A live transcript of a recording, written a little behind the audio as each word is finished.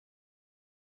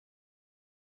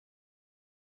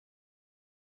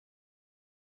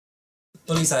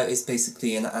Bullies Out is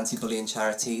basically an anti-bullying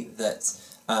charity that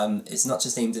is not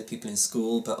just aimed at people in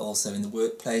school but also in the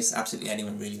workplace, absolutely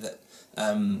anyone really that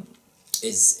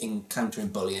is encountering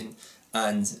bullying.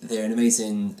 And they're an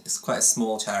amazing, it's quite a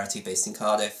small charity based in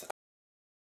Cardiff.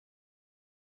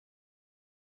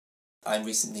 I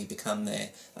recently become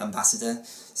their ambassador,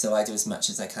 so I do as much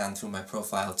as I can through my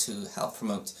profile to help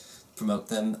promote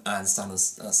them and stand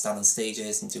on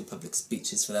stages and do public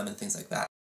speeches for them and things like that.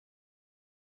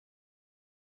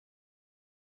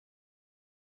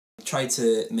 I try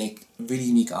to make really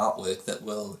unique artwork that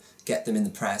will get them in the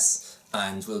press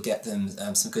and will get them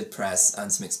some good press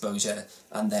and some exposure,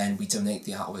 and then we donate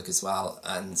the artwork as well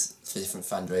and for different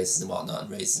fundraisers and whatnot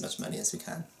and raise as much money as we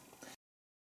can.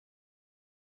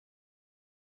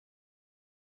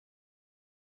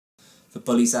 For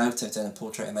Bullies Out, I've done a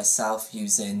portrait of myself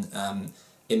using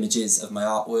images of my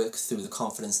artwork through the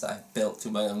confidence that I've built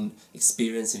through my own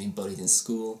experience of being bullied in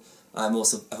school. I've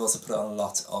also put on a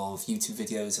lot of YouTube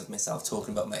videos of myself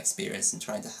talking about my experience and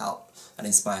trying to help and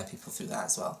inspire people through that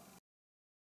as well.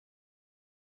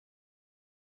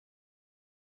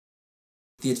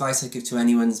 The advice I give to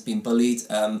anyone who's been bullied,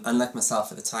 unlike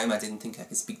myself at the time, I didn't think I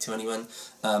could speak to anyone.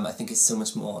 I think it's so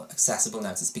much more accessible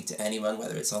now to speak to anyone,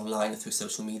 whether it's online or through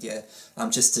social media,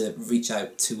 just to reach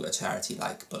out to a charity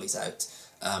like Bullies Out,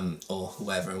 or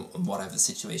whoever, whatever the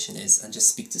situation is, and just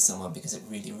speak to someone, because it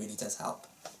really, really does help.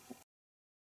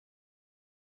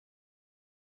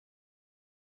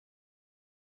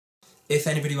 If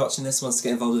anybody watching this wants to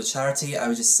get involved with a charity, I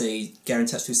would just say get in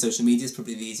touch through social media is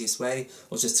probably the easiest way,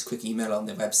 or just a quick email on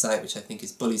their website, which I think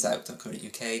is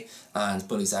bulliesout.co.uk, and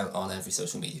Bullies Out on every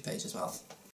social media page as well.